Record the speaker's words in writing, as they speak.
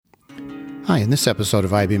Hi, in this episode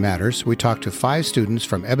of IB Matters, we talk to 5 students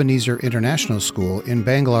from Ebenezer International School in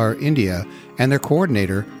Bangalore, India, and their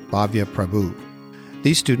coordinator, Bhavya Prabhu.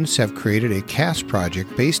 These students have created a CAST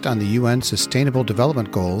project based on the UN Sustainable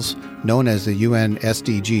Development Goals, known as the UN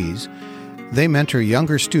SDGs. They mentor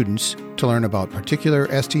younger students to learn about particular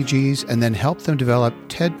SDGs and then help them develop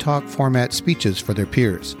TED Talk format speeches for their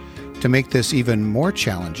peers. To make this even more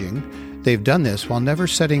challenging, they've done this while never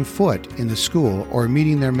setting foot in the school or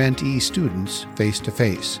meeting their mentee students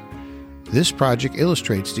face-to-face. This project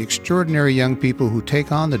illustrates the extraordinary young people who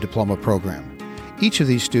take on the diploma program. Each of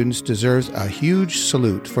these students deserves a huge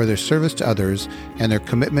salute for their service to others and their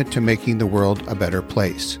commitment to making the world a better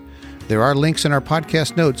place. There are links in our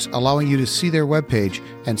podcast notes allowing you to see their webpage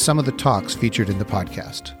and some of the talks featured in the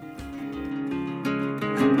podcast.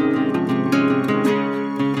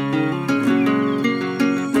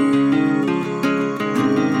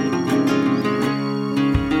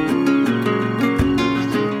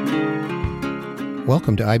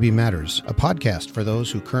 Welcome to IB Matters, a podcast for those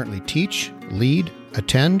who currently teach, lead,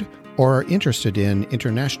 attend, or are interested in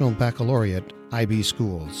International Baccalaureate IB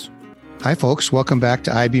schools. Hi, folks. Welcome back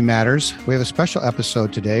to IB Matters. We have a special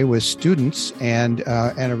episode today with students and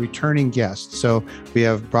a returning guest. So we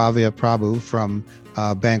have Bhavya Prabhu from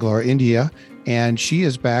Bangalore, India, and she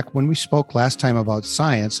is back. When we spoke last time about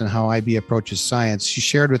science and how IB approaches science, she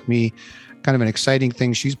shared with me kind of an exciting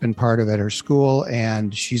thing she's been part of at her school,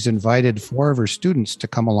 and she's invited 4 of her students to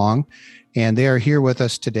come along, and they are here with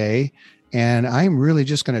us today. And I'm really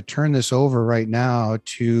just going to turn this over right now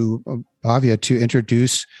to Bhavya to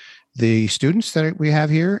introduce the students that we have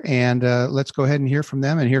here, and let's go ahead and hear from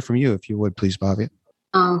them and hear from you, if you would, please, Bhavya.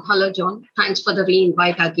 Hello, John. Thanks for the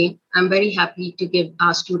re-invite again. I'm very happy to give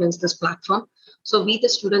our students this platform. So we, the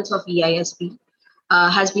students of EISB,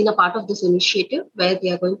 has been a part of this initiative where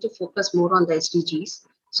they are going to focus more on the SDGs.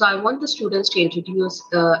 So I want the students to introduce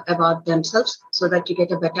about themselves so that you get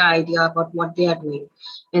a better idea about what they are doing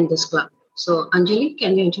in this club. So Anjali,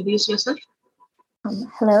 can you introduce yourself?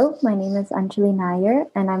 Hello, my name is Anjali Nair,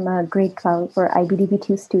 and I'm a grade 12 for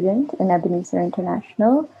IBDB2 student in Ebenezer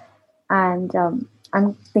International. And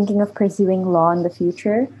I'm thinking of pursuing law in the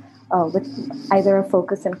future with either a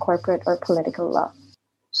focus in corporate or political law.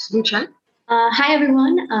 Sinchan? Hi,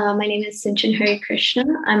 everyone. My name is Sinchan Hari Krishna.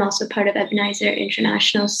 I'm also part of Ebenezer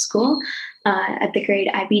International School at the grade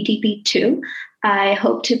IBDB2. I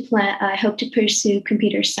hope to pursue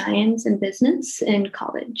computer science and business in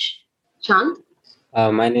college. Chand?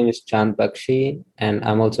 My name is Chand Bakshi, and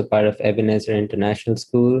I'm also part of Ebenezer International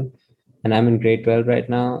School, and I'm in grade 12 right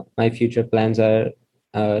now. My future plans are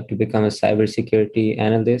to become a cybersecurity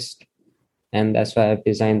analyst, and that's why I've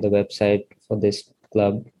designed the website for this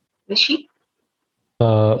club. Rishi?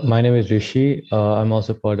 My name is Rishi. I'm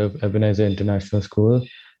also part of Ebenezer International School,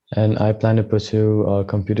 and I plan to pursue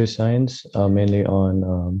computer science, mainly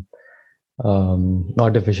on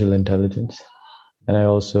artificial intelligence. And I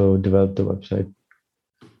also developed the website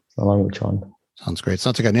along with Sean. Sounds great.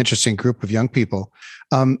 Sounds like an interesting group of young people.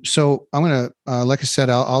 So I'm going to, like I said,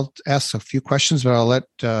 I'll ask a few questions, but I'll let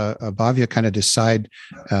Bhavya kind of decide.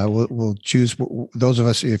 We'll choose those of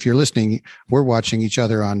us. If you're listening, we're watching each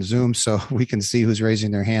other on Zoom, so we can see who's raising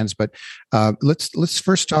their hands. But let's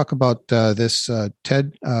first talk about this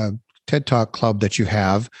TED Talk club that you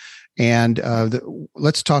have, and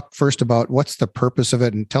let's talk first about what's the purpose of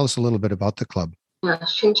it, and tell us a little bit about the club.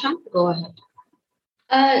 Shinchan, go ahead.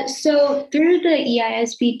 So through the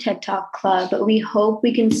EISB TED Talk Club, we hope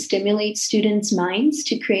we can stimulate students' minds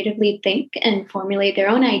to creatively think and formulate their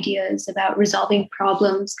own ideas about resolving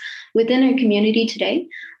problems within our community today.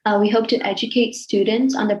 We hope to educate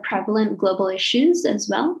students on the prevalent global issues as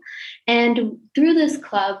well. And through this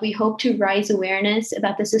club, we hope to raise awareness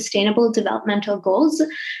about the sustainable developmental goals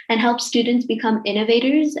and help students become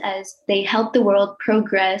innovators as they help the world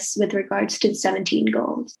progress with regards to the 17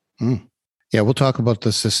 goals. Yeah, we'll talk about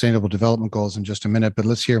the Sustainable Development Goals in just a minute, but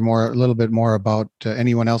let's hear a little bit more about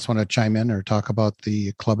anyone else want to chime in or talk about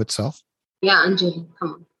the club itself? Yeah, Anjali, come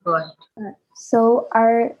on, go ahead. So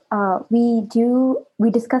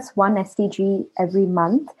we discuss one SDG every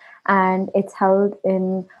month, and it's held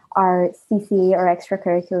in our CCA or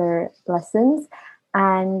extracurricular lessons.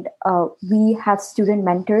 And we have student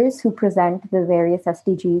mentors who present the various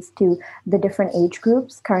SDGs to the different age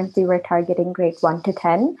groups. Currently, we're targeting grade 1 to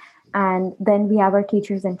 10. And then we have our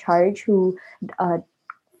teachers in charge who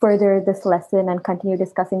further this lesson and continue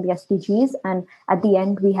discussing the SDGs. And at the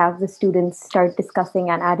end, we have the students start discussing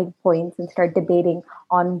and adding points and start debating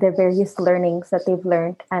on the various learnings that they've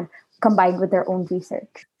learned and combined with their own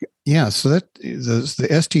research. Yeah, so that the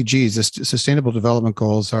SDGs, the Sustainable Development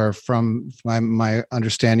Goals, are from my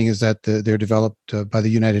understanding is that they're developed by the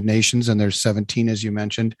United Nations, and there's 17, as you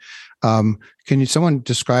mentioned. Can someone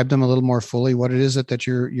describe them a little more fully? What it is that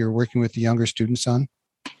you're working with the younger students on?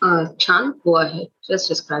 Chan, go ahead. Just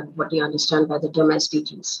describe what you understand by the term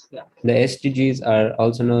SDGs. Yeah. The SDGs are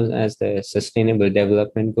also known as the Sustainable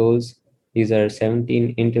Development Goals. These are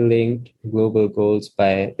 17 interlinked global goals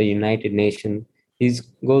by the United Nations. These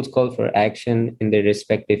goals call for action in their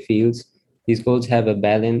respective fields. These goals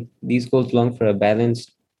long for a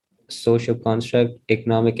balanced social construct,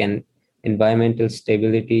 economic and environmental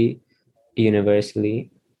stability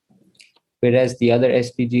universally. Whereas the other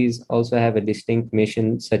SDGs also have a distinct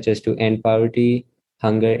mission, such as to end poverty,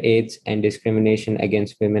 hunger, AIDS, and discrimination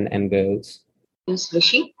against women and girls. Yes,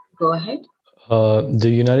 Rishi, go ahead. The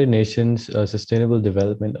United Nations Sustainable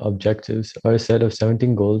Development Objectives are a set of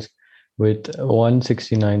 17 goals with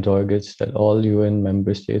 169 targets that all UN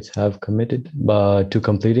member states have committed to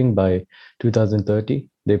completing by 2030.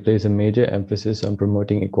 They place a major emphasis on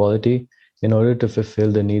promoting equality in order to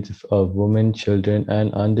fulfill the needs of women, children,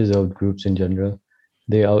 and undeserved groups in general.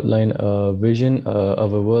 They outline a vision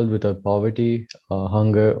of a world without poverty,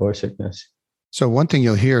 hunger, or sickness. So one thing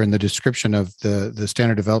you'll hear in the description of the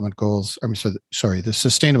Standard Development Goals, the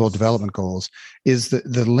Sustainable Development Goals, is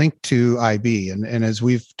the link to IB. And as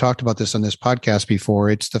we've talked about this on this podcast before,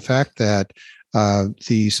 it's the fact that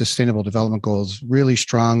the Sustainable Development Goals really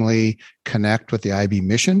strongly connect with the IB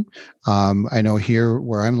mission. I know here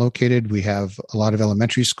where I'm located, we have a lot of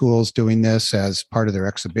elementary schools doing this as part of their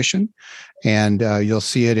exhibition. And you'll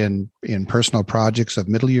see it in personal projects of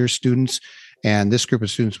middle year students. And this group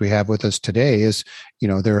of students we have with us today is,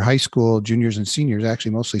 they're high school juniors and seniors,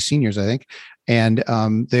 actually mostly seniors, I think. And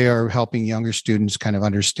they are helping younger students kind of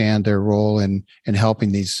understand their role in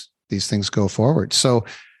helping these things go forward. So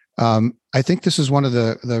I think this is one of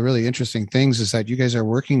the really interesting things is that you guys are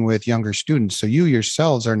working with younger students. So you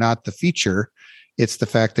yourselves are not the feature. It's the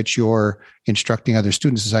fact that you're instructing other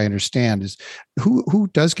students, as I understand. Is who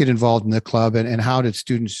does get involved in the club and how did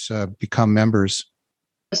students become members?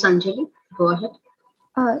 Sanjali, go ahead.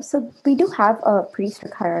 So we do have a pretty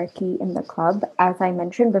strict hierarchy in the club. As I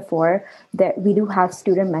mentioned before, that we do have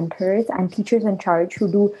student mentors and teachers in charge who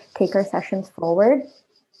do take our sessions forward.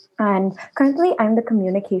 And currently, I'm the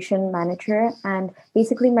communication manager, and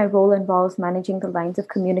basically my role involves managing the lines of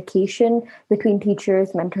communication between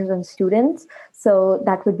teachers, mentors, and students. So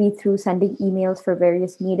that would be through sending emails for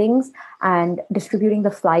various meetings and distributing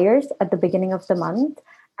the flyers at the beginning of the month.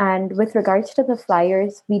 And with regards to the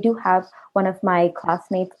flyers, we do have one of my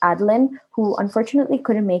classmates, Adeline, who unfortunately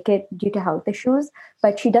couldn't make it due to health issues,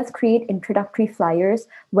 but she does create introductory flyers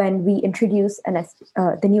when we introduce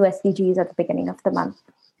the new SDGs at the beginning of the month.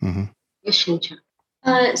 Mm-hmm. Yes, Shincha.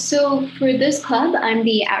 So for this club, I'm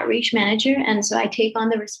the outreach manager. And so I take on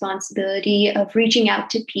the responsibility of reaching out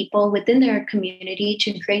to people within their community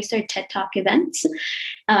to grace their TED Talk events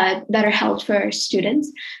that are held for our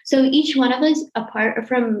students. So each one of us, apart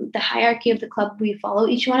from the hierarchy of the club we follow,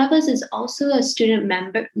 each one of us is also a student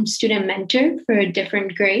mentor for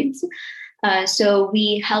different grades. So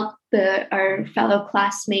we help our fellow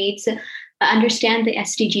classmates understand the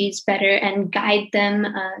SDGs better and guide them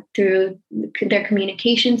through their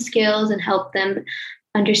communication skills and help them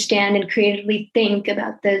understand and creatively think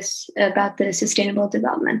about the sustainable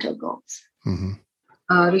developmental goals.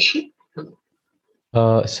 Mm-hmm. Rishi?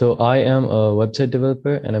 So I am a website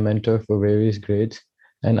developer and a mentor for various grades,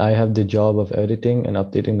 and I have the job of editing and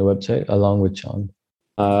updating the website along with Sean.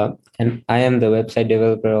 And I am the website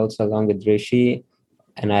developer also along with Rishi,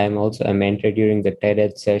 and I am also a mentor during the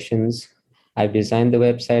TED sessions. I've designed the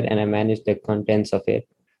website and I manage the contents of it.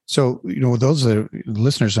 So, those are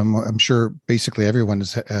listeners, I'm sure basically everyone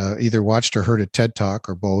has either watched or heard a TED Talk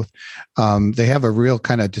or both. They have a real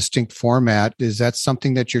kind of distinct format. Is that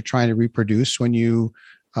something that you're trying to reproduce when you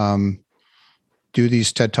do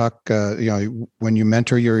these TED Talk, when you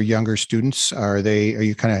mentor your younger students? Are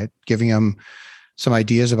you kind of giving them some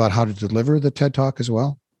ideas about how to deliver the TED Talk as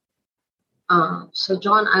well? So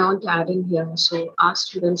John, I want to add in here. So our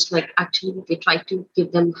students, they try to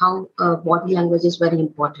give them how body language is very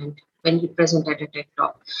important when you present at a TED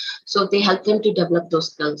Talk. So they help them to develop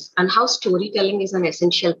those skills and how storytelling is an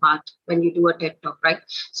essential part when you do a TED Talk, right?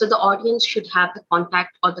 So the audience should have the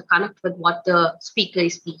contact or the connect with what the speaker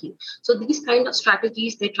is speaking. So these kind of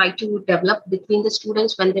strategies they try to develop between the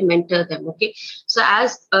students when they mentor them, okay? So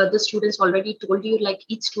as the students already told you,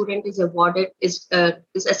 each student is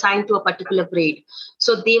assigned to a particular grade.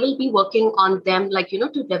 So they will be working on them,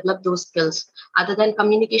 to develop those skills other than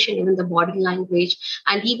communication, even the body language,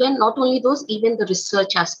 and even not not only those, even the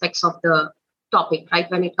research aspects of the topic, right?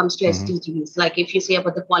 When it comes to SDGs, like if you say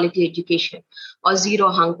about the quality education or zero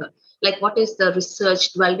hunger, like what is the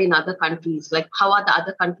research dwelled in other countries? Like how are the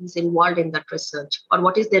other countries involved in that research, or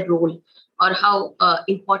what is their role, or how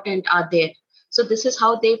important are they? So this is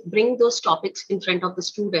how they bring those topics in front of the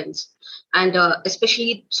students. And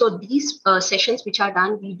especially, so these sessions which are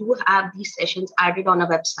done, we do have these sessions added on a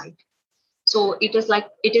website. So it is like,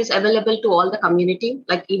 it is available to all the community,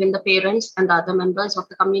 like even the parents and the other members of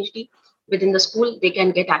the community within the school, they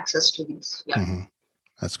can get access to these. Yeah. Mm-hmm.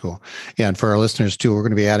 That's cool. Yeah. And for our listeners too, we're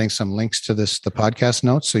going to be adding some links to the podcast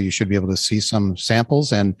notes. So you should be able to see some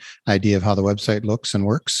samples and idea of how the website looks and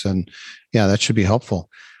works. And yeah, that should be helpful.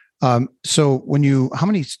 So when how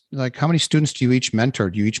many students do you each mentor?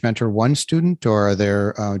 Do you each mentor one student, or are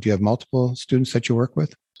there, do you have multiple students that you work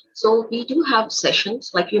with? So we do have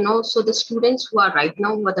sessions, like, so the students who are right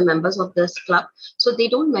now, who are the members of this club, so they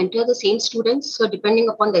don't mentor the same students. So depending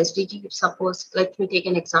upon the SDG, suppose, let me take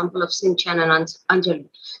an example of Sinchan and Anjali.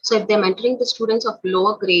 So if they're mentoring the students of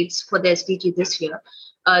lower grades for the SDG this year,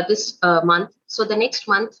 this month, so the next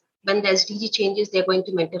month, when the SDG changes, they're going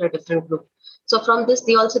to mentor a different group. So from this,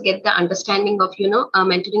 they also get the understanding of,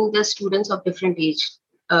 mentoring the students of different age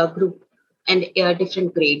group and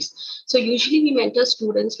different grades. So usually we mentor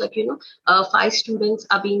students, like, 5 students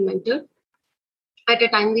are being mentored at a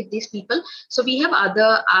time with these people. So we have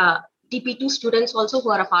other TP2 students also who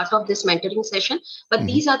are a part of this mentoring session, but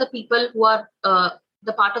these are the people who are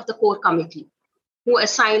the part of the core committee who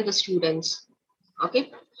assign the students.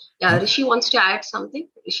 Okay. Yeah, Rishi wants to add something.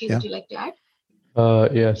 Rishi, would you like to add?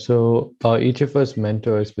 Yeah, so each of us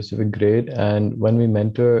mentor a specific grade, and when we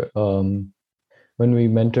mentor,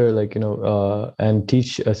 like, and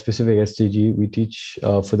teach a specific SDG, we teach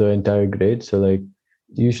for the entire grade. So like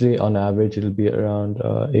usually on average, it'll be around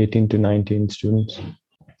 18 to 19 students.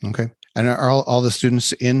 Okay. And are all the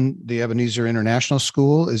students in the Ebenezer International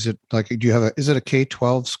School? Is it like, is it a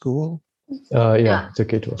K-12 school? Yeah, it's a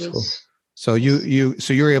K-12 school. So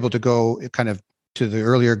you're able to go kind of to the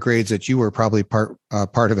earlier grades that you were probably part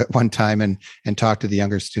of at one time and talk to the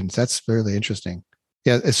younger students. That's really interesting.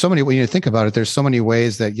 Yeah, it's so many, when you think about it, there's so many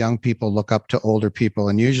ways that young people look up to older people,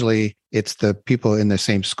 and usually it's the people in the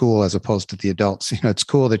same school as opposed to the adults. It's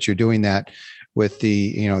cool that you're doing that with the,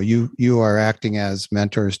 you are acting as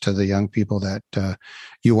mentors to the young people that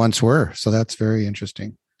you once were. So that's very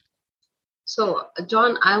interesting. So,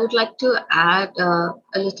 John, I would like to add a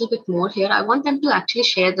little bit more here. I want them to actually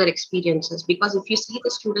share their experiences, because if you see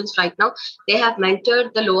the students right now, they have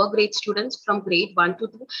mentored the lower grade students from grade 1 to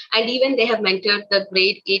 2, and even they have mentored the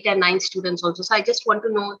grade 8 and 9 students also. So I just want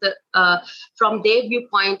to know from their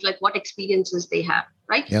viewpoint, like what experiences they have,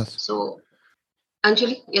 right? Yes. So,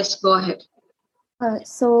 Anjali, yes, go ahead.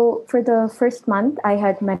 So for the first month, I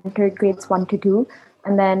had mentored grades 1 to 2,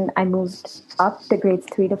 and then I moved up to grades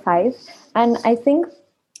 3 to 5. And I think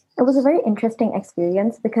it was a very interesting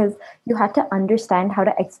experience because you had to understand how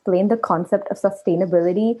to explain the concept of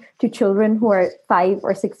sustainability to children who are 5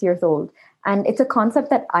 or 6 years old. And it's a concept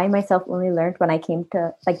that I myself only learned when I came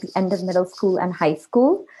to like the end of middle school and high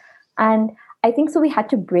school. And I think so we had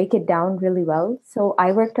to break it down really well. So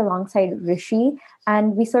I worked alongside Rishi,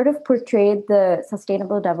 and we sort of portrayed the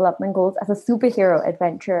Sustainable Development Goals as a superhero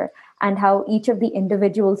adventure, and how each of the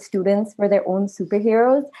individual students were their own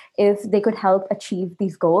superheroes if they could help achieve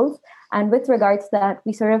these goals. And with regards to that,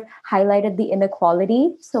 we sort of highlighted the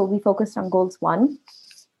inequality. So we focused on goals 1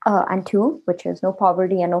 and 2, which is no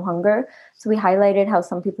poverty and no hunger. So we highlighted how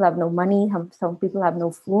some people have no money, how some people have no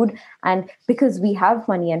food. And because we have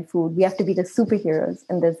money and food, we have to be the superheroes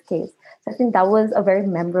in this case. So I think that was a very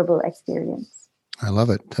memorable experience. I love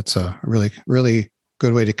it. That's a really, really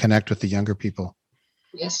good way to connect with the younger people.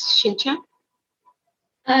 Yes, Shinchan?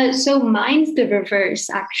 So mine's the reverse,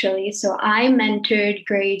 actually. So I mentored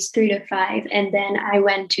grades 3 to 5, and then I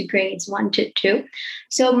went to grades 1 to 2.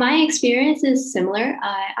 So my experience is similar.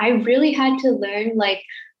 I really had to learn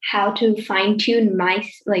how to fine tune my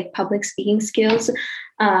public speaking skills.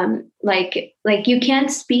 Like you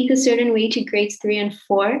can't speak a certain way to grades 3 and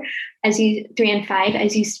 4 3 and 5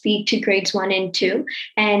 as you speak to grades 1 and 2.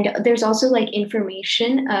 And there's also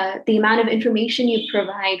information, the amount of information you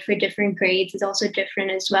provide for different grades is also different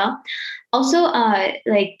as well. Also,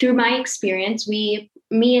 through my experience, we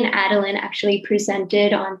me and Adeline actually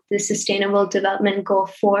presented on the Sustainable Development Goal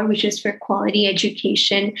 4, which is for quality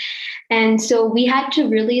education. And so we had to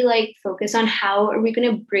really like focus on how are we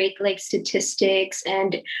going to break like statistics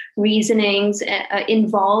and reasonings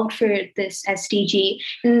involved for this SDG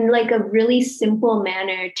in like a really simple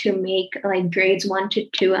manner to make like grades 1 to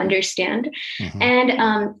 2 understand. Mm-hmm.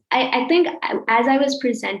 And I think as I was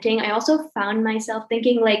presenting, I also found myself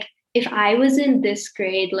thinking like, if I was in this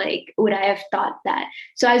grade, like, would I have thought that?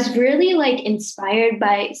 So I was really like inspired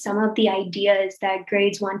by some of the ideas that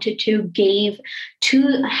grades 1 to 2 gave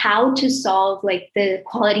to how to solve like the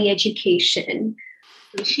quality education.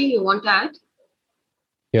 Rishi, you want to add?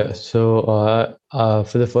 Yeah, so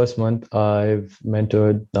for the first month, I've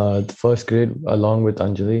mentored the first grade along with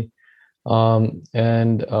Anjali.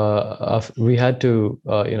 And we had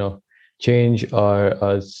to, change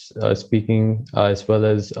our speaking as well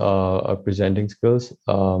as our presenting skills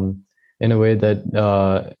in a way that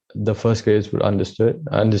the first graders would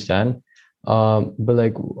understand. But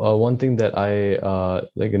like one thing that I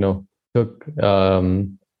took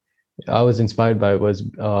I was inspired by was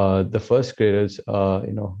the first graders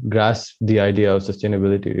grasped the idea of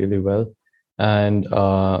sustainability really well, and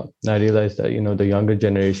I realized that the younger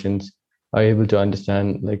generations are able to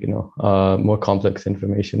understand more complex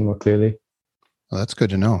information more clearly. Well, that's good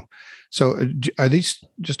to know. So are these,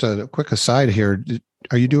 just a quick aside here,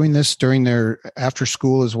 are you doing this during their after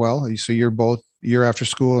school as well? So you're after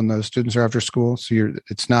school and those students are after school, so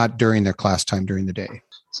it's not during their class time during the day?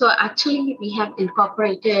 So actually, we have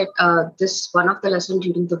incorporated this one of the lessons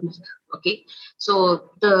during the week. Okay, so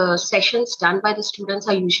the sessions done by the students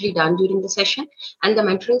are usually done during the session, and the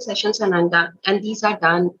mentoring sessions are done, and these are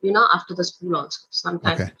done, after the school also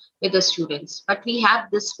sometimes with the students. But we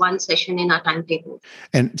have this one session in our timetable.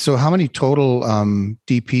 And so, how many total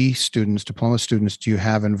DP students, diploma students, do you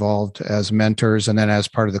have involved as mentors, and then as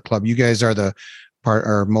part of the club? You guys are the part,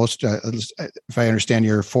 or most, if I understand,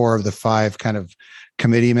 you're 4 of the 5 kind of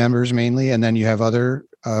committee members mainly, and then you have other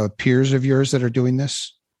peers of yours that are doing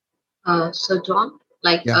this? So John,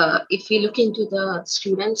 if we look into the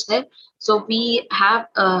students there, so we have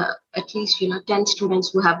at least 10 students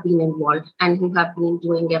who have been involved and who have been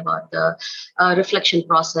doing about the reflection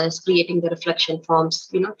process, creating the reflection forms,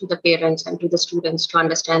 to the parents and to the students to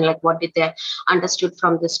understand like what did they understood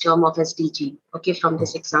from this term of SDG, from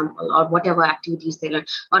this example, or whatever activities they learned,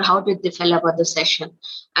 or how did they feel about the session.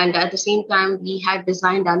 And at the same time, we had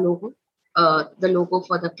designed our logo. The logo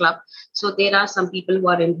for the club. So there are some people who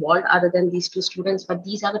are involved other than these 2 students, but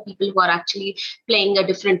these are the people who are actually playing a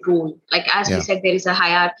different role. Like as we said, there is a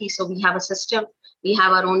hierarchy. So we have a system. We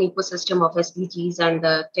have our own ecosystem of SDGs and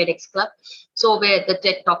the TEDx Club. So where the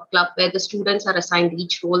TED Talk Club, where the students are assigned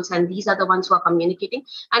each roles, and these are the ones who are communicating.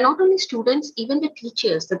 And not only students, even the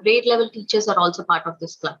teachers, the grade level teachers are also part of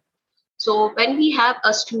this club. So when we have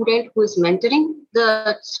a student who is mentoring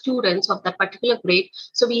the students of that particular grade,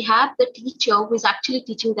 so we have the teacher who is actually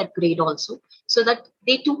teaching that grade also, so that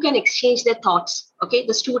they too can exchange their thoughts. Okay,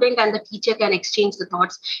 the student and the teacher can exchange the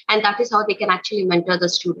thoughts, and that is how they can actually mentor the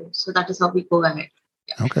students. So that is how we go ahead.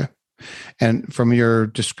 Yeah. Okay. And from your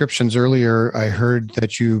descriptions earlier, I heard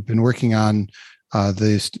that you've been working on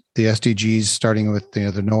the SDGs, starting with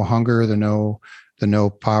the no hunger, the no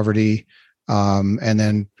poverty, and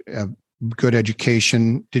then good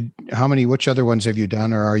education. Which other ones have you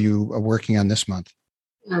done, or are you working on this month?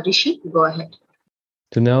 Rishi, go ahead.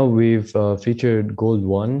 So now we've featured Goal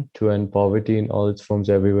 1 to end poverty in all its forms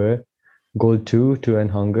everywhere, Goal 2 to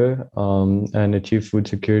end hunger and achieve food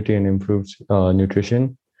security and improve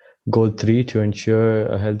nutrition, Goal 3 to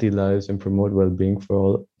ensure healthy lives and promote well-being for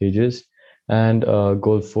all ages, and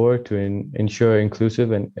Goal 4 to ensure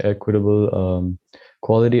inclusive and equitable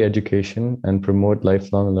quality education and promote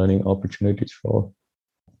lifelong learning opportunities for all.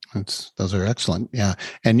 Those are excellent. Yeah.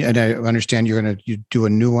 And I understand you do a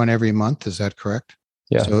new one every month. Is that correct?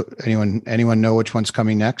 Yeah. So anyone know which one's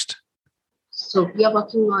coming next? So we are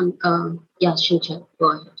working on, Shinchan,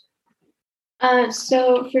 go ahead.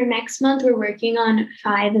 So for next month, we're working on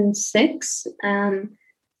 5 and 6.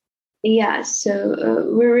 So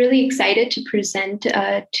we're really excited to present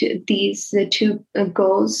the 2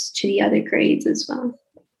 goals to the other grades as well.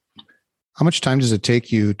 How much time does it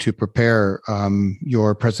take you to prepare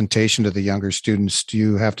your presentation to the younger students? Do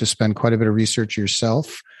you have to spend quite a bit of research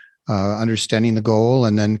yourself, understanding the goal,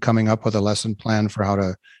 and then coming up with a lesson plan for how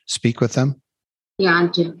to speak with them? Yeah,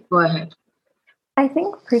 Anjali, go ahead. I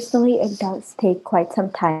think personally it does take quite some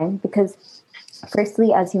time because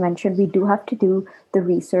firstly, as you mentioned, we do have to do the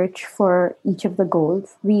research for each of the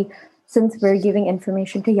goals. We since we're giving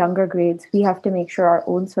information to younger grades, we have to make sure our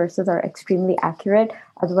own sources are extremely accurate.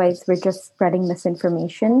 Otherwise, we're just spreading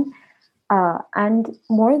misinformation. And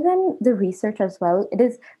more than the research as well, it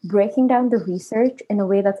is breaking down the research in a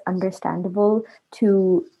way that's understandable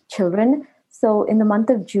to children. So in the month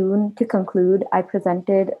of June, to conclude, I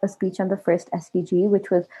presented a speech on the first SDG,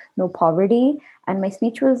 which was no poverty. And my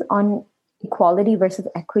speech was on equality versus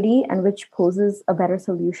equity, and which poses a better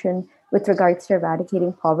solution with regards to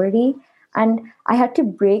eradicating poverty. And I had to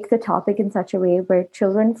break the topic in such a way where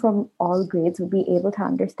children from all grades would be able to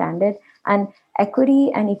understand it. And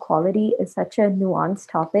equity and equality is such a nuanced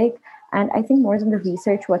topic. And I think more than the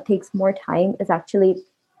research, what takes more time is actually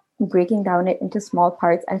breaking down it into small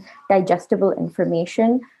parts and digestible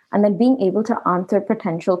information, and then being able to answer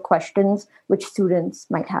potential questions which students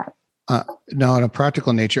might have. Now, on a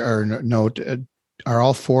practical nature or note, are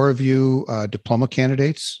all four of you diploma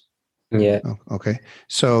candidates? Yeah. Oh, okay.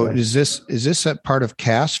 So is this a part of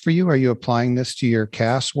CAS for you? Are you applying this to your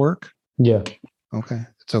CAS work? Yeah. Okay.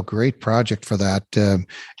 It's a great project for that,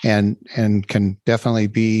 and can definitely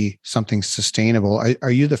be something sustainable.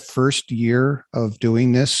 Are you the first year of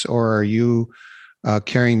doing this, or are you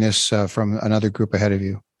carrying this from another group ahead of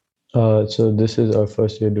you? So this is our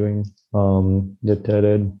first year doing the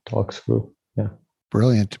TED Talks group. Yeah.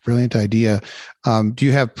 Brilliant idea. Do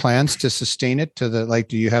you have plans to sustain it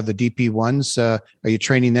do you have the DP1s? Are you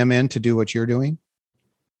training them in to do what you're doing?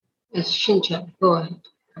 Yes, Shincha, go ahead.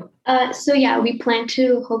 So yeah, we plan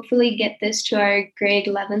to hopefully get this to our grade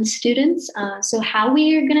 11 students. So how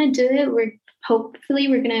we are going to do it, we're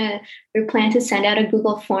plan to send out a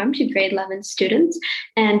Google form to grade 11 students.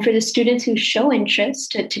 And for the students who show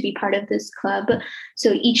interest to be part of this club,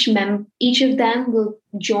 so each of them will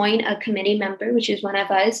join a committee member, which is one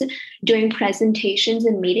of us, during presentations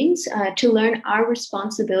and meetings to learn our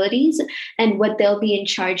responsibilities and what they'll be in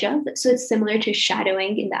charge of. So it's similar to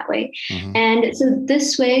shadowing in that way. Mm-hmm. And so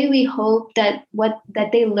this way, we hope that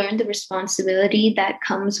they learn the responsibility that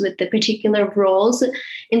comes with the particular roles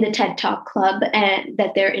in the TED Talk Club and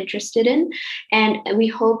that they're interested in. And we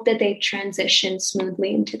hope that they transition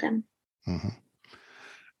smoothly into them. Mm-hmm.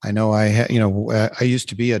 I know I used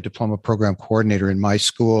to be a diploma program coordinator in my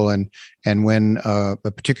school, and when a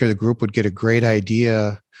particular group would get a great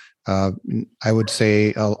idea, I would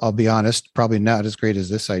say, I'll be honest, probably not as great as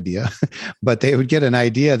this idea, but they would get an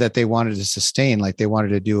idea that they wanted to sustain, like they wanted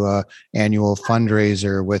to do a annual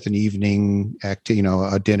fundraiser with an evening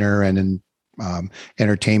a dinner and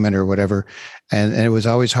entertainment or whatever, and it was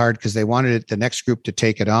always hard because they wanted the next group to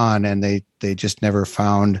take it on, and they just never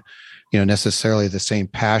found necessarily the same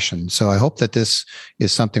passion. So I hope that this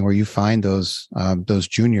is something where you find those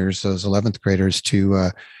juniors, those 11th graders to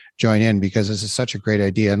join in, because this is such a great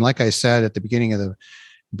idea. And like I said at the beginning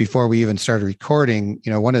before we even started recording,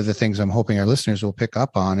 one of the things I'm hoping our listeners will pick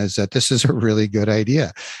up on is that this is a really good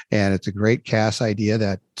idea, and it's a great CAS idea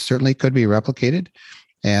that certainly could be replicated.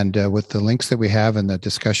 And with the links that we have and the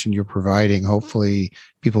discussion you're providing, hopefully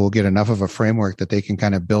people will get enough of a framework that they can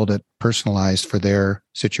kind of build it personalized for their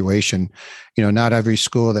situation. Not every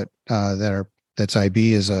school that's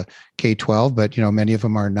IB is a K-12, but many of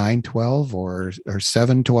them are 9-12 or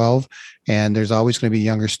 7-12, and there's always going to be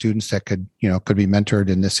younger students that could be mentored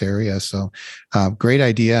in this area. So great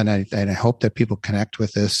idea, and I hope that people connect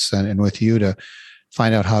with this and with you to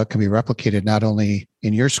find out how it can be replicated, not only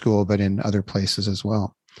in your school, but in other places as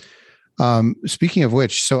well. Speaking of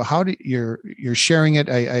which, so how you're sharing it?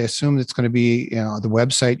 I assume it's going to be, the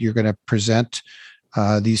website you're going to present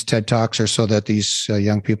these TED Talks, or so that these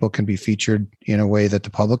young people can be featured in a way that the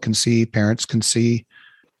public can see, parents can see.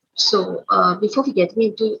 So before we get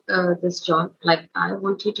into this, John, I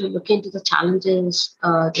want you to look into the challenges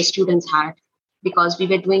the students had, because we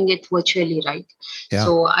were doing it virtually, right? Yeah.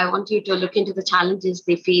 So I want you to look into the challenges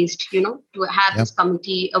they faced, to have this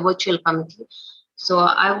committee, a virtual committee. So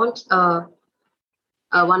I want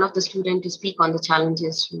one of the students to speak on the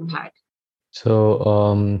challenges you had. So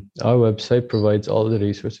our website provides all the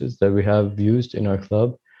resources that we have used in our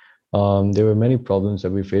club. There were many problems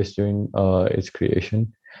that we faced during its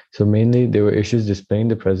creation. So mainly there were issues displaying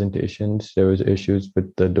the presentations. There was issues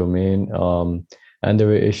with the domain. And there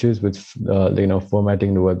were issues with,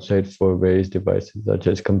 formatting the website for various devices, such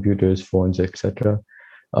as computers, phones, etc.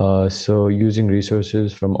 So using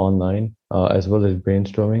resources from online, as well as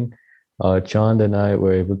brainstorming, Chand and I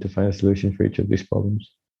were able to find a solution for each of these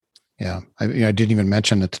problems. Yeah, I didn't even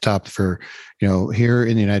mention at the top for, here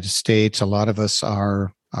in the United States, a lot of us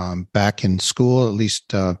are back in school, at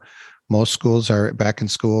least most schools are back in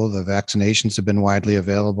school. The vaccinations have been widely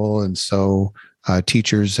available. And so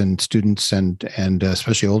teachers and students and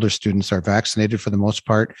especially older students are vaccinated for the most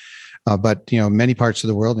part. But, many parts of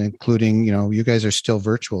the world, including, you guys are still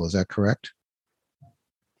virtual. Is that correct?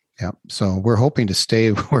 Yeah. So we're hoping to stay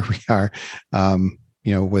where we are,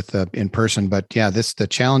 with in person. But yeah, the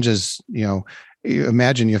challenges, you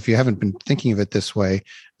imagine if you haven't been thinking of it this way,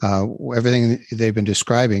 everything they've been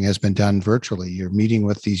describing has been done virtually. You're meeting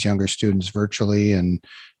with these younger students virtually and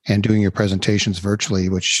doing your presentations virtually,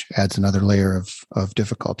 which adds another layer of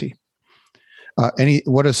difficulty.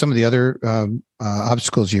 What are some of the other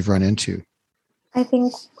obstacles you've run into? I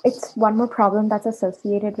think it's one more problem that's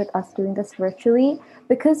associated with us doing this virtually,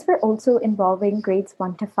 because we're also involving grades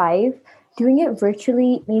 1 to 5. Doing it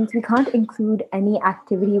virtually means we can't include any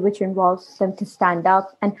activity which involves them to stand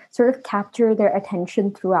up and sort of capture their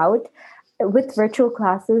attention throughout. With virtual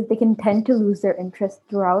classes, they can tend to lose their interest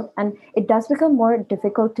throughout, and it does become more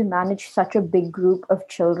difficult to manage such a big group of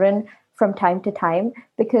children from time to time,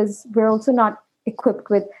 because we're also not equipped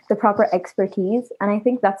with the proper expertise. And I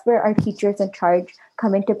think that's where our teachers in charge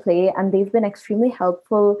come into play. And they've been extremely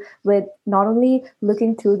helpful with not only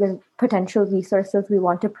looking through the potential resources we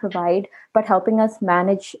want to provide, but helping us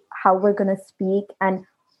manage how we're going to speak and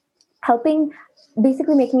helping,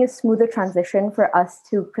 basically making a smoother transition for us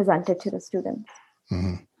to present it to the students.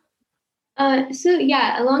 Mm-hmm. So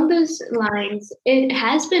yeah, along those lines, it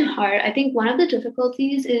has been hard. I think one of the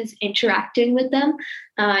difficulties is interacting with them.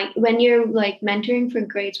 When you're like mentoring for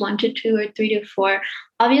grades 1 to 2 or 3 to 4,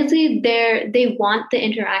 obviously they want the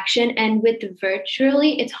interaction, and with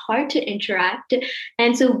virtually, it's hard to interact.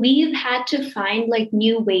 And so we've had to find like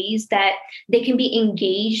new ways that they can be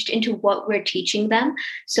engaged into what we're teaching them.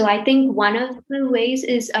 So I think one of the ways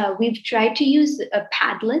is we've tried to use a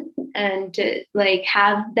Padlet and like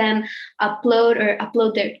have them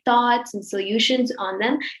upload their thoughts and solutions on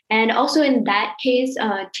them. And also in that case,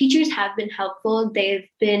 teachers have been helpful. They're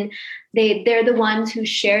the ones who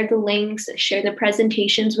share the links, share the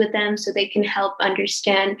presentations with them, so they can help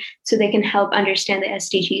understand the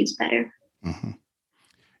SDGs better. Mm-hmm.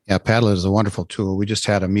 Yeah, Padlet is a wonderful tool. We just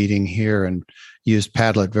had a meeting here and used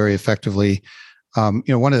Padlet very effectively.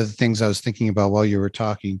 One of the things I was thinking about while you were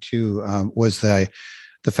talking too was the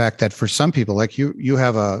fact that for some people, like you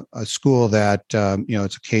have a school that,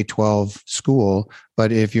 it's a K-12 school,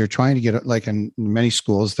 but if you're trying to get, like in many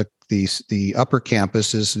schools, the upper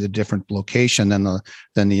campus is a different location than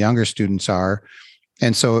the younger students are.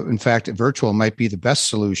 And so in fact, virtual might be the best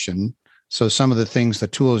solution. So some of the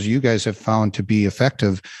tools you guys have found to be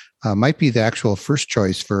effective might be the actual first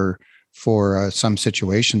choice for some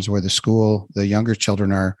situations where the younger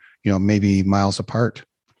children are, maybe miles apart.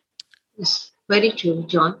 Yes. Very true,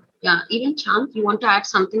 John. Yeah, even Chand, you want to add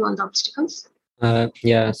something on the obstacles?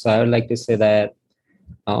 Yeah, so I would like to say that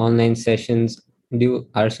online sessions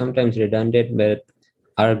are sometimes redundant, but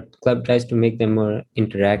our club tries to make them more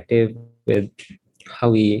interactive with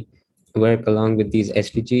how we work along with these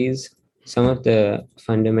SDGs. Some of the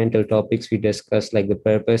fundamental topics we discuss, like the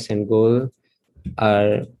purpose and goal,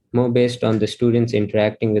 are more based on the students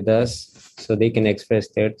interacting with us so they can express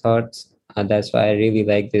their thoughts. That's why I really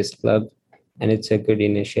like this club. And it's a good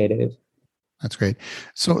initiative. That's great.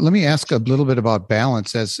 So let me ask a little bit about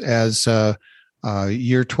balance as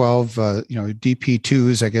year 12,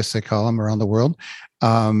 DP2s, I guess they call them around the world.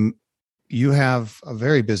 You have a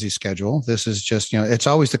very busy schedule. This is just, it's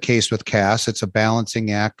always the case with CAS. It's a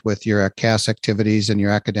balancing act with your CAS activities and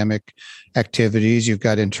your academic activities. You've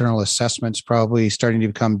got internal assessments probably starting to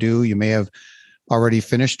become due. You may have already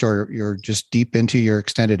finished, or you're just deep into your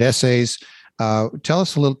extended essays.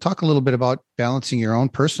 Talk a little bit about balancing your own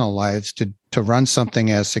personal lives to run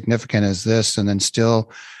something as significant as this, and then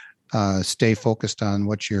still stay focused on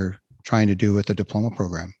what you're trying to do with the diploma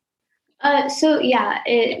program.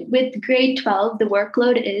 With grade 12, the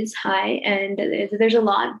workload is high and there's a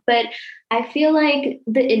lot, but I feel like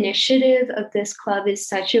the initiative of this club is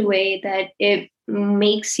such a way that it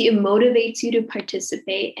motivates you to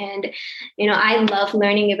participate. And, I love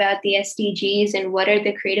learning about the SDGs and what are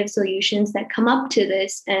the creative solutions that come up to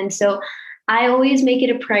this. And so I always make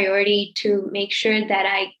it a priority to make sure that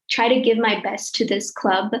I try to give my best to this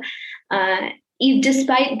club.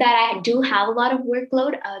 Despite that, I do have a lot of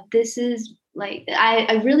workload. This is like,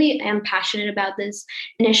 I really am passionate about this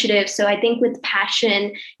initiative. So I think with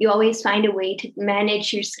passion, you always find a way to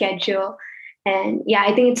manage your schedule. And yeah,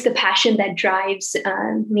 I think it's the passion that drives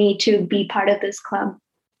me to be part of this club.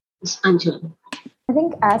 Anjali. I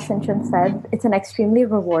think, as Sinchan said, it's an extremely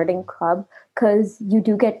rewarding club because you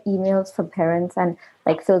do get emails from parents and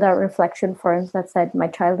like filled out reflection forms that said, my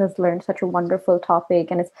child has learned such a wonderful topic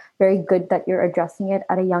and it's very good that you're addressing it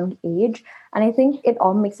at a young age. And I think it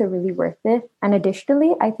all makes it really worth it. And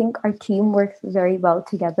additionally, I think our team works very well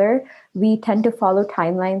together. We tend to follow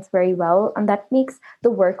timelines very well, and that makes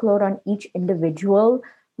the workload on each individual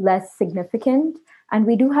less significant. And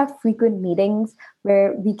we do have frequent meetings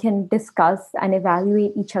where we can discuss and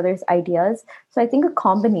evaluate each other's ideas. So I think a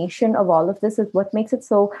combination of all of this is what makes it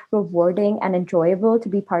so rewarding and enjoyable to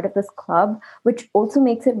be part of this club, which also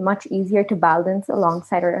makes it much easier to balance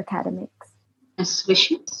alongside our academics. Yes,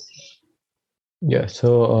 Vishu? Yeah,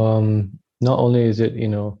 so not only is it,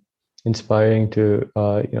 inspiring to,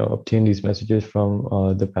 obtain these messages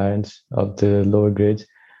from the parents of the lower grades,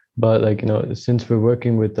 but since we're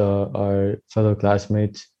working with our fellow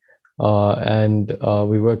classmates and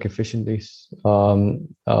we work efficiently,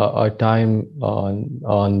 our time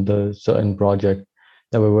on the certain project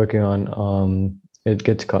that we're working on, it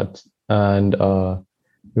gets cut, and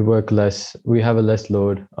we work less. We have a less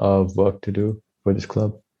load of work to do for this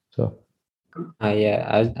club. So,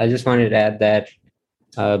 I just wanted to add that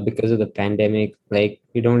because of the pandemic,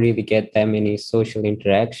 we don't really get that many social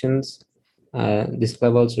interactions. This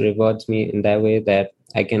club also rewards me in that way that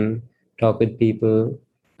I can talk with people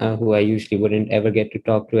who I usually wouldn't ever get to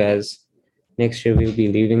talk to, as next year we'll be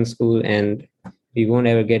leaving school and we won't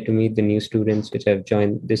ever get to meet the new students which have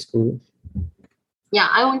joined this school. Yeah,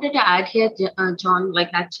 I wanted to add here, John,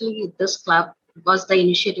 actually this club was the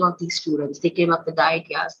initiative of these students. They came up with the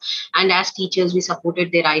ideas, and as teachers we supported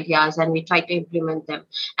their ideas and we tried to implement them,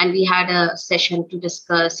 and we had a session to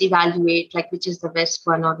discuss, evaluate which is the best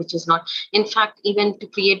one or which is not. In fact, even to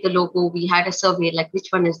create the logo, we had a survey which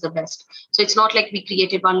one is the best. So it's not like we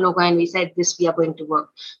created one logo and we said this we are going to work.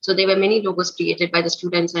 So there were many logos created by the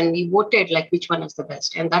students and we voted which one is the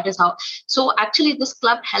best, and that is how. So actually this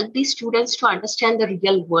club helped these students to understand the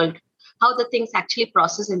real world, how the things actually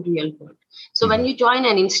process in real world. So when you join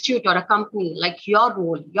an institute or a company, your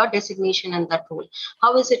role, your designation in that role,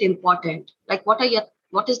 how is it important?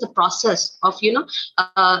 What is the process of,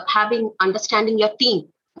 understanding your team,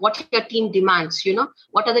 what your team demands,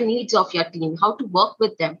 what are the needs of your team, how to work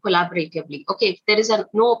with them collaboratively. Okay, if there is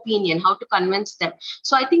no opinion, how to convince them.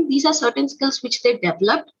 So I think these are certain skills which they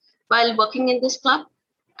developed while working in this club.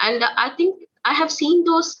 And I think I have seen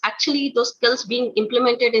those skills being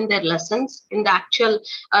implemented in their lessons, in the actual,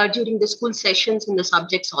 during the school sessions, in the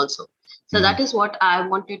subjects also. So that is what I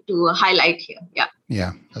wanted to highlight here. Yeah.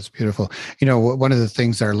 Yeah, that's beautiful. One of the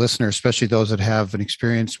things our listeners, especially those that have an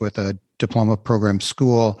experience with a diploma program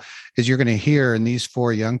school, is you're going to hear in these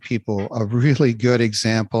four young people a really good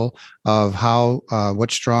example of how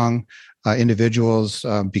what strong individuals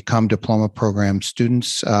become diploma program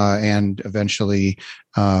students and eventually,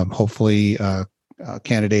 hopefully,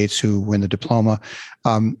 candidates who win the diploma.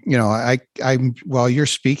 While you're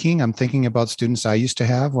speaking, I'm thinking about students I used to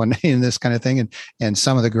have when in this kind of thing, and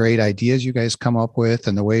some of the great ideas you guys come up with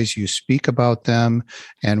and the ways you speak about them.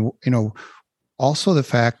 And, also the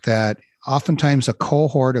fact that oftentimes a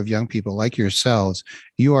cohort of young people like yourselves,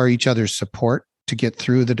 you are each other's support to get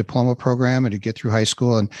through the diploma program and to get through high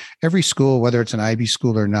school. And every school, whether it's an IB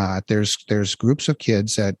school or not, there's groups of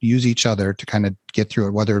kids that use each other to kind of get through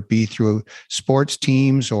it, whether it be through sports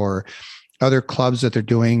teams or other clubs that they're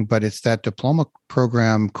doing. But it's that diploma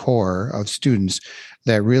program core of students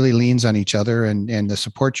that really leans on each other and the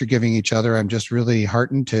support you're giving each other. I'm just really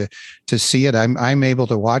heartened to see it. I'm able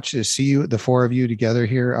to see you, the four of you together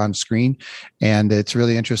here on screen. And it's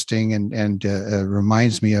really interesting and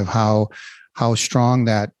reminds me of how strong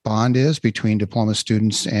that bond is between diploma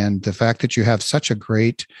students, and the fact that you have such a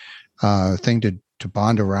great thing to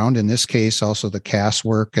bond around. In this case, also the CAS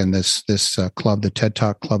work and this club, the TED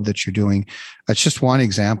Talk club that you're doing. It's just one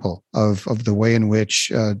example of the way in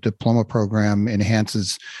which diploma program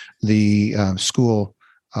enhances the school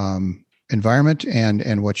environment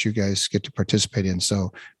and what you guys get to participate in.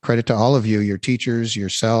 So credit to all of you, your teachers,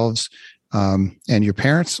 yourselves, and your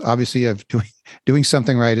parents, obviously, of doing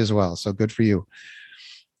something right as well. So good for you.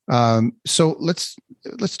 So let's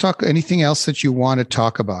talk anything else that you want to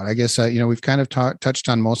talk about. I guess, we've kind of touched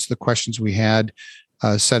on most of the questions we had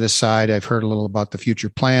set aside. I've heard a little about the future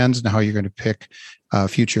plans and how you're going to pick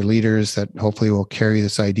future leaders that hopefully will carry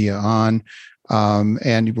this idea on.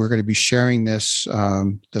 And we're going to be sharing this,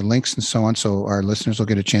 the links and so on, so our listeners will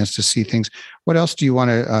get a chance to see things. What else do you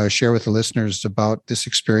want to share with the listeners about this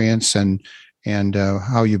experience and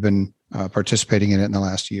how you've been participating in it in the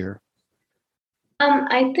last year?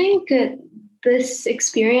 I think this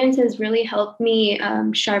experience has really helped me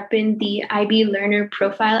sharpen the IB learner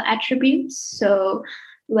profile attributes. So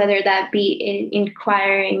whether that be in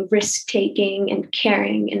inquiring, risk-taking, and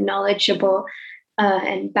caring, and knowledgeable,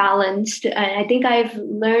 and balanced. And I think I've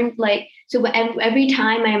learned so every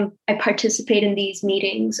time I participate in these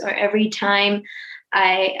meetings, or every time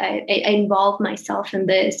I involve myself in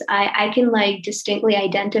this, I can distinctly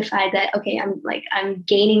identify that, okay, I'm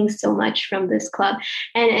gaining so much from this club,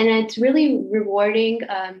 and it's really rewarding.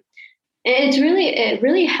 It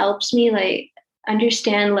really helps me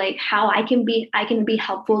understand how I can be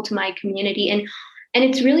helpful to my community, and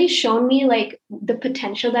it's really shown me the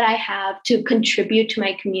potential that I have to contribute to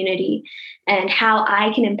my community and how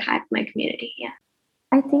I can impact my community. Yeah.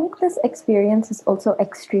 I think this experience is also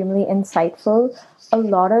extremely insightful. A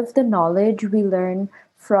lot of the knowledge we learn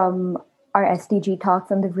from our SDG talks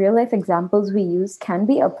and the real life examples we use can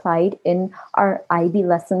be applied in our IB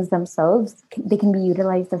lessons themselves. They can be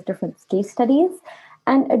utilized as different case studies.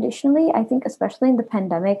 And additionally, I think especially in the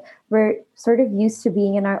pandemic, we're sort of used to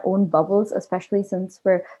being in our own bubbles, especially since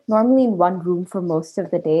we're normally in one room for most of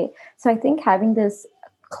the day. So I think having this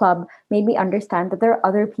club made me understand that there are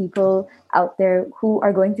other people out there who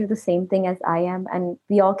are going through the same thing as I am, and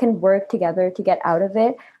we all can work together to get out of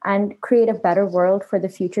it and create a better world for the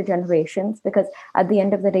future generations, because at the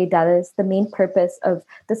end of the day, that is the main purpose of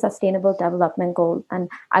the Sustainable Development Goal. And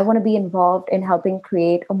I want to be involved in helping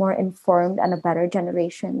create a more informed and a better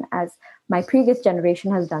generation, as my previous generation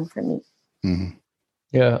has done for me. Mm-hmm.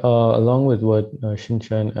 Yeah, along with what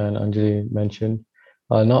Shinchan and Anjali mentioned,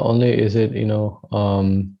 not only is it,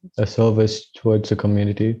 a service towards the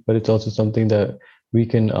community, but it's also something that we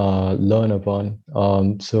can learn upon.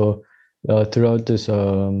 So throughout this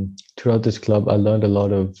club, I learned a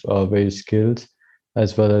lot of various skills,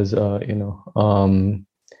 as well as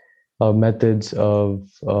methods of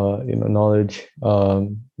knowledge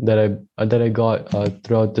that I got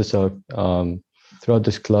throughout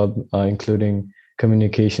this club, including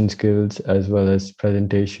communication skills, as well as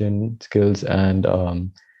presentation skills, and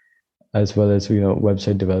as well as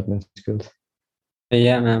website development skills.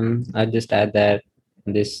 Yeah, I'd just add that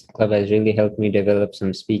this club has really helped me develop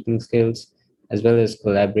some speaking skills as well as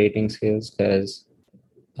collaborating skills, because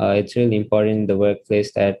it's really important in the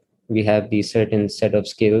workplace that we have these certain set of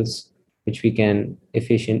skills which we can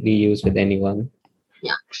efficiently use with anyone.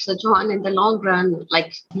 Yeah. So John, in the long run,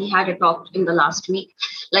 we had a talk in the last week,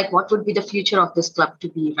 what would be the future of this club to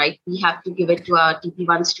be, right? We have to give it to our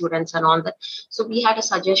TP1 students and all that. So we had a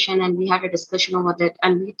suggestion and we had a discussion over that.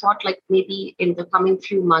 And we thought maybe in the coming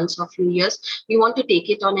few months or few years, we want to take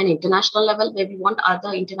it on an international level, where we want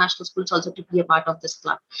other international schools also to be a part of this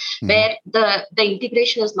club, where the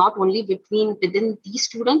integration is not only within these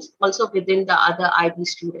students, also within the other IB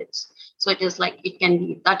students. So it is it can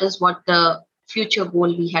be, that is what the future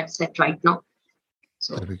goal we had set right now.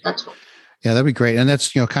 So that's what. Yeah, that'd be great. And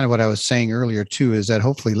that's, kind of what I was saying earlier too, is that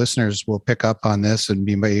hopefully listeners will pick up on this and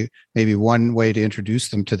be maybe one way to introduce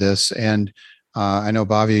them to this. And I know,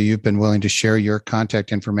 Bhavya, you've been willing to share your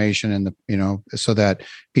contact information and so that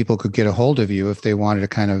people could get a hold of you if they wanted to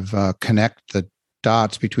kind of connect the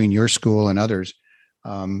dots between your school and others.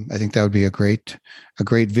 I think that would be a great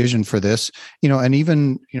vision for this, and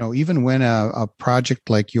even when a project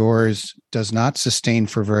like yours does not sustain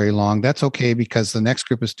for very long, that's okay, because the next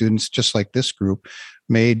group of students, just like this group,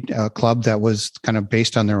 made a club that was kind of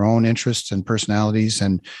based on their own interests and personalities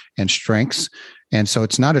and strengths. And so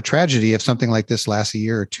it's not a tragedy if something like this lasts a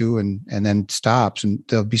year or two and then stops, and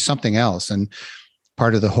there'll be something else. And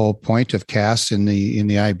part of the whole point of CAS in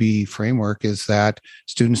the IB framework is that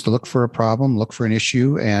students to look for a problem, look for an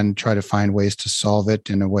issue, and try to find ways to solve it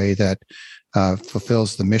in a way that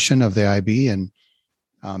fulfills the mission of the IB. And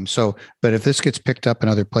but if this gets picked up in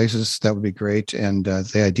other places, that would be great. And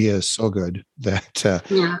the idea is so good that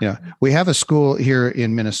we have a school here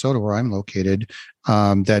in Minnesota where I'm located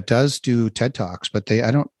that does do TED Talks, but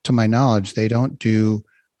to my knowledge, they don't do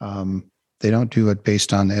it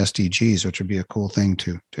based on the SDGs, which would be a cool thing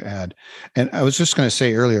to add. And I was just going to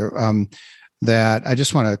say earlier that I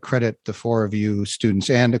just want to credit the four of you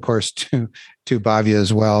students, and of course to Bhavya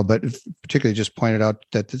as well, but particularly just pointed out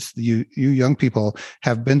that you young people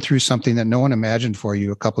have been through something that no one imagined for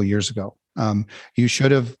you a couple of years ago. You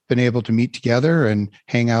should have been able to meet together and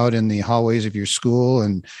hang out in the hallways of your school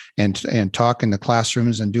and talk in the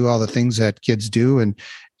classrooms and do all the things that kids do.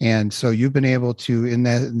 And so you've been able to, in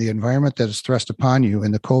the environment that is thrust upon you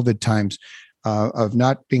in the COVID times of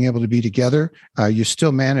not being able to be together, you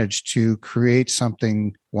still managed to create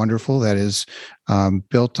something wonderful that is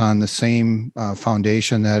built on the same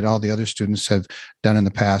foundation that all the other students have done in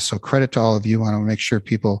the past. So credit to all of you. I want to make sure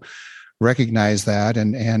people recognize that,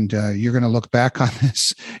 and you're going to look back on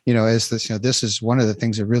this, as this, this is one of the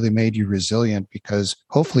things that really made you resilient, because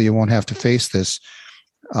hopefully you won't have to face this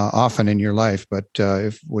often in your life. But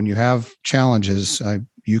when you have challenges,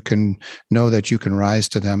 you can know that you can rise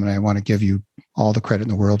to them, and I want to give you all the credit in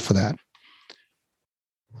the world for that.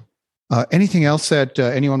 Anything else that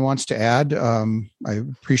anyone wants to add? I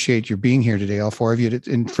appreciate your being here today, all four of you.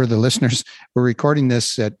 And for the listeners, we're recording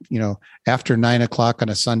this at after 9:00 on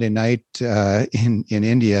a Sunday night in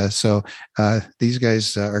India. So these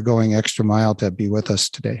guys are going extra mile to be with us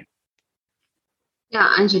today.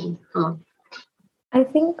 Yeah, Anjali, come on. I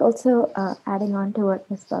think also adding on to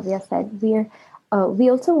what Ms. Bhavya said, we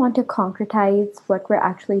also want to concretize what we're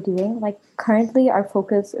actually doing. Like currently our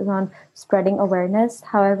focus is on spreading awareness.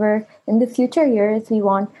 However, in the future years, we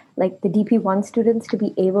want like the DP1 students to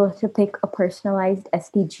be able to pick a personalized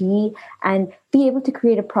SDG and be able to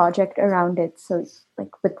create a project around it. So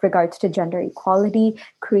like with regards to gender equality,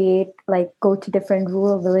 go to different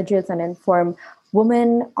rural villages and inform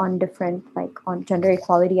women on on gender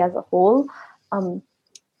equality as a whole.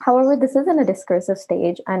 However, this is in a discursive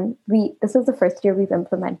stage, and this is the first year we've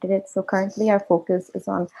implemented it. So currently our focus is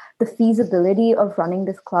on the feasibility of running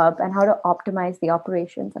this club and how to optimize the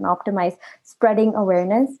operations and optimize spreading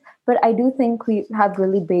awareness. But I do think we have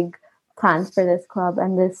really big plans for this club,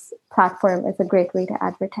 and this platform is a great way to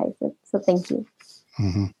advertise it. So thank you.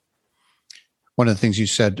 Mm-hmm. One of the things you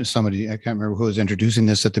said to somebody, I can't remember who was introducing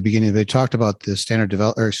this at the beginning, they talked about the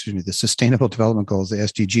the Sustainable Development Goals, the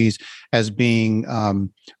SDGs, as being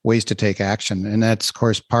ways to take action. And that's, of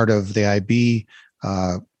course, part of the IB,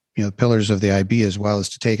 pillars of the IB as well, is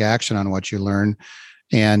to take action on what you learn.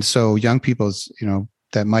 And so young people,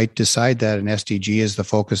 that might decide that an SDG is the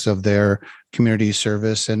focus of their community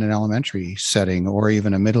service in an elementary setting or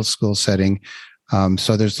even a middle school setting.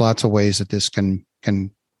 So there's lots of ways that this can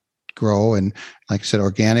grow, and like I said,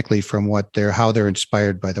 organically from how they're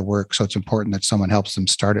inspired by the work. So it's important that someone helps them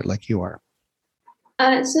start it like you are.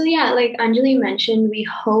 So yeah, like Anjali mentioned, we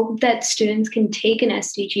hope that students can take an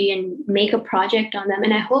SDG and make a project on them.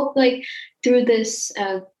 And I hope through this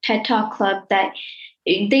TED Talk Club that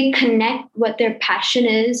they connect what their passion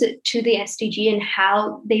is to the SDG and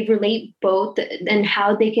how they relate both and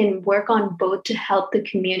how they can work on both to help the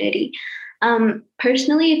community.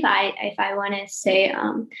 Personally, if I want to say,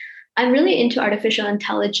 I'm really into artificial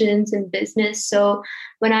intelligence and business. So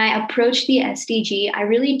when I approached the SDG, I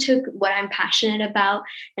really took what I'm passionate about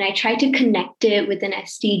and I tried to connect it with an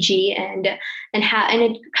SDG and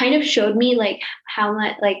it kind of showed me how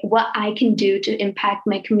much what I can do to impact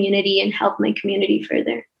my community and help my community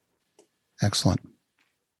further. Excellent.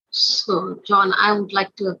 So, John, I would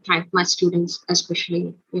like to thank my students,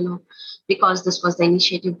 especially, because this was the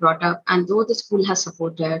initiative brought up. And though the school has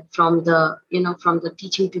supported from the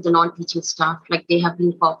teaching to the non-teaching staff, they have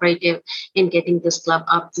been cooperative in getting this club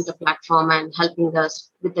up to the platform and helping us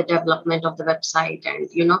with the development of the website and,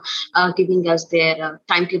 giving us their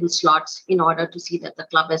timetable slots in order to see that the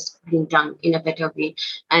club is being done in a better way.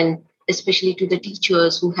 And especially to the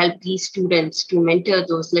teachers who help these students to mentor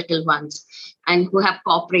those little ones and who have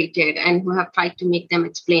cooperated and who have tried to make them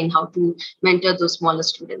explain how to mentor those smaller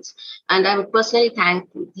students. And I would personally thank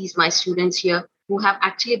my students here who have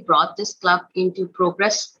actually brought this club into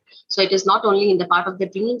progress. So it is not only in the part of the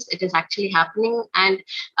dreams, it is actually happening. And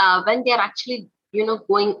when they're actually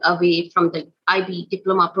going away from the IB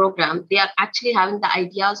diploma program, they are actually having the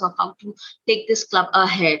ideas of how to take this club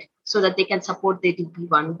ahead so that they can support the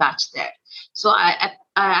DP1 batch there. So I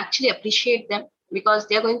actually appreciate them because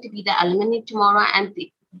they're going to be the alumni tomorrow, and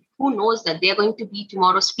who knows that they're going to be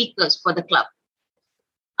tomorrow speakers for the club.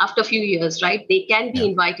 After a few years, right? They can be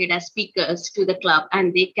invited as speakers to the club,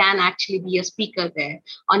 and they can actually be a speaker there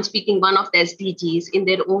on speaking one of the SDGs in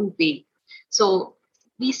their own way. So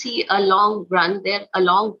we see a long run there, a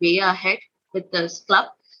long way ahead with this club.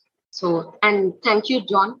 So, and thank you,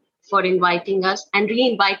 John, for inviting us and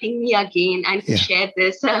re-inviting me again and to share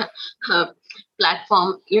this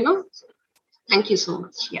platform, Thank you so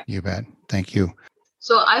much. Yeah. You bet. Thank you.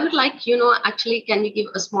 So I would like, actually, can you give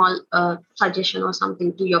a small suggestion or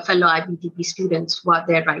something to your fellow IBDP students who are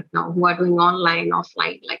there right now, who are doing online,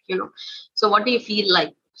 offline, so what do you feel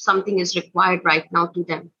like something is required right now to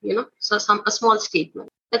them, so a small statement.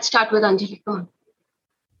 Let's start with Anjali. Come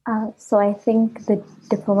on. So I think the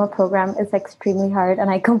diploma program is extremely hard, and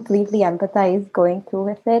I completely empathize going through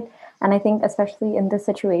with it. And I think especially in this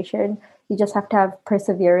situation, you just have to have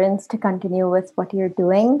perseverance to continue with what you're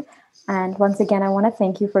doing. And once again, I want to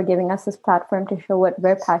thank you for giving us this platform to show what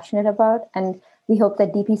we're passionate about. And we hope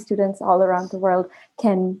that DP students all around the world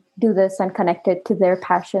can do this and connect it to their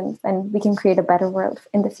passions, and we can create a better world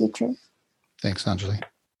in the future. Thanks, Anjali.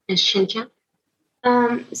 Yes, Shincha.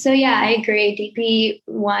 So yeah, I agree.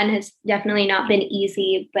 DP1 has definitely not been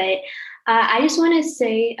easy, but I just want to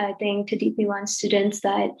say, I think, to DP1 students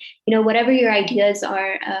that, whatever your ideas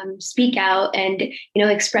are, speak out and,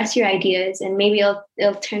 express your ideas, and maybe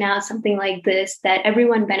it'll turn out something like this that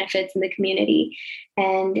everyone benefits in the community.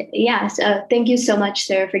 And yeah, so thank you so much,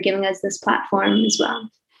 sir, for giving us this platform as well.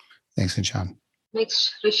 Thanks, Inshan.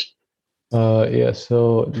 Next, Rishi. Yeah,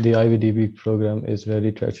 so the IBDP program is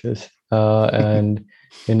very treacherous, and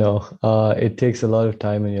it takes a lot of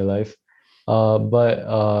time in your life.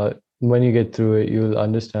 But when you get through it, you'll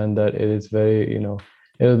understand that it is very,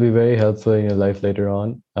 it'll be very helpful in your life later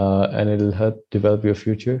on, and it'll help develop your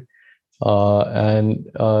future. And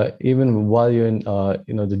even while you're in,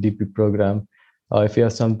 the DP program, if you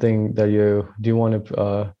have something that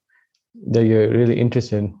that you're really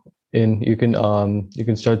interested in, you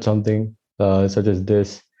can start something such as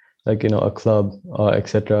this, like a club,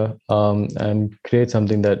 etc., and create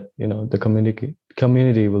something that the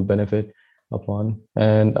community will benefit upon.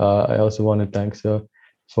 And I also want to thank Sir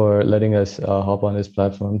for letting us hop on this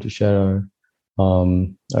platform to share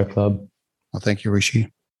our club. Well, thank you,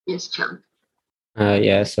 Rishi. Yes, John.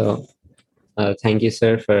 So thank you,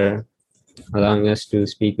 sir, for allowing us to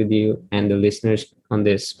speak with you and the listeners on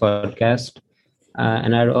this podcast.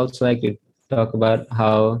 And I'd also like to talk about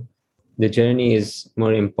how the journey is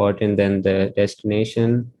more important than the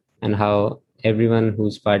destination, and how everyone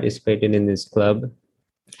who's participated in this club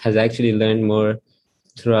has actually learned more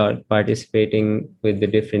throughout participating with the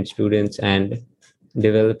different students and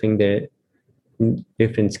developing their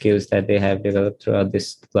different skills that they have developed throughout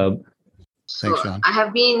this club. So Thanks, John. I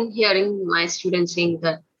have been hearing my students saying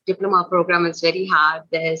that diploma program is very hard,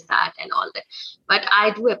 there's that and all that. But I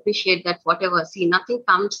do appreciate that nothing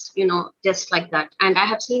comes, just like that. And I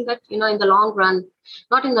have seen that, in the long run,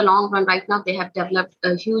 not in the long run, right now, they have developed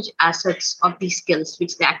huge assets of these skills,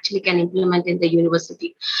 which they actually can implement in the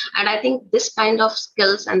university. And I think this kind of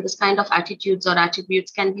skills and this kind of attitudes or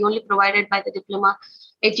attributes can be only provided by the diploma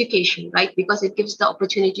education, right? Because it gives the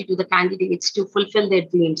opportunity to the candidates to fulfill their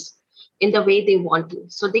dreams in the way they want to.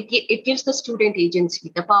 So it gives the student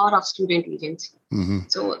agency, the power of student agency. Mm-hmm.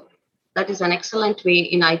 So that is an excellent way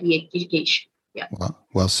in IB education. Yeah.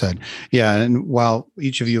 Well said. Yeah. And while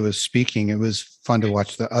each of you was speaking, it was fun to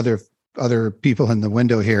watch the other people in the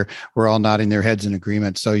window here. We're all nodding their heads in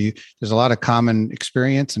agreement. So there's a lot of common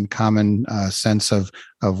experience and common sense of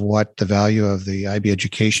what the value of the IB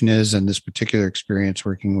education is, and this particular experience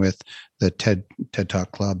working with the TED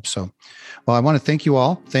Talk Club. So, well, I want to thank you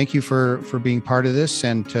all. Thank you for being part of this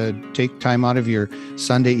and to take time out of your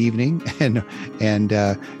Sunday evening. And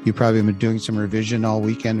you probably have been doing some revision all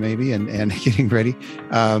weekend maybe and getting ready.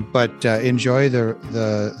 But enjoy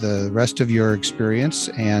the rest of your experience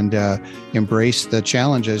and embrace the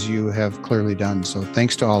challenges you have clearly done. So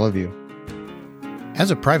thanks to all of you. As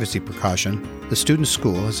a privacy precaution, the Student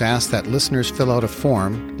School has asked that listeners fill out a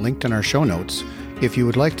form linked in our show notes if you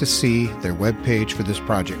would like to see their webpage for this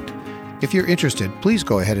project. If you're interested, please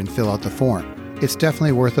go ahead and fill out the form. It's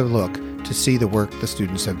definitely worth a look to see the work the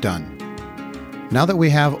students have done. Now that we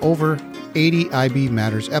have over 80 IB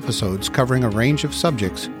Matters episodes covering a range of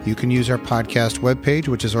subjects, you can use our podcast webpage,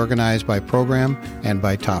 which is organized by program and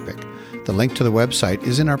by topic. The link to the website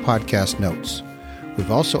is in our podcast notes. We've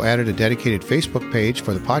also added a dedicated Facebook page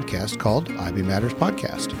for the podcast called IB Matters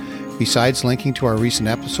Podcast. Besides linking to our recent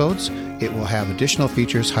episodes, it will have additional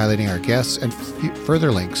features highlighting our guests and further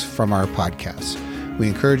links from our podcasts. We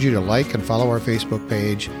encourage you to like and follow our Facebook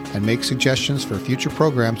page and make suggestions for future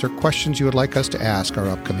programs or questions you would like us to ask our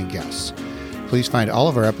upcoming guests. Please find all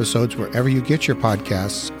of our episodes wherever you get your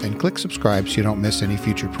podcasts and click subscribe so you don't miss any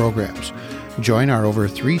future programs. Join our over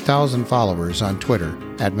 3,000 followers on Twitter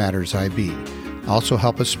 @MattersIB. Also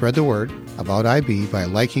help us spread the word about IB by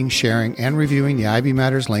liking, sharing, and reviewing the IB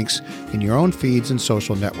Matters links in your own feeds and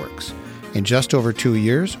social networks. In just over 2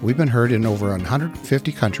 years, we've been heard in over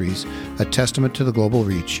 150 countries, a testament to the global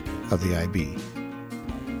reach of the IB.